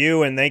family and to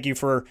you, and thank you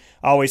for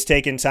always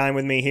taking time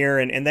with me here,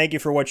 and thank you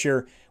for what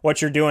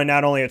you're doing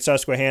not only at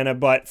Susquehanna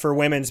but for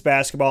women's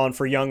basketball and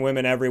for young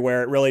women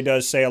everywhere. It really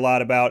does say a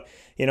lot about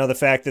the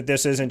fact that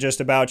this isn't just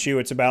about you,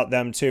 it's about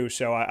them too.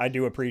 So I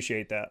do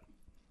appreciate that.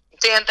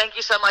 Dan, thank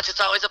you so much. It's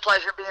always a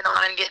pleasure being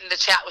on and getting to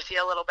chat with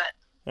you a little bit.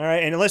 All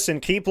right, and listen,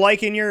 keep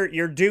liking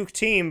your Duke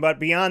team, but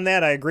beyond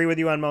that, I agree with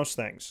you on most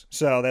things.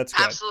 So that's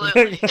good.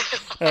 Absolutely.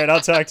 All right,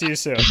 I'll talk to you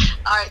soon.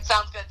 All right,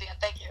 sounds good, Dan.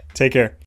 Thank you. Take care.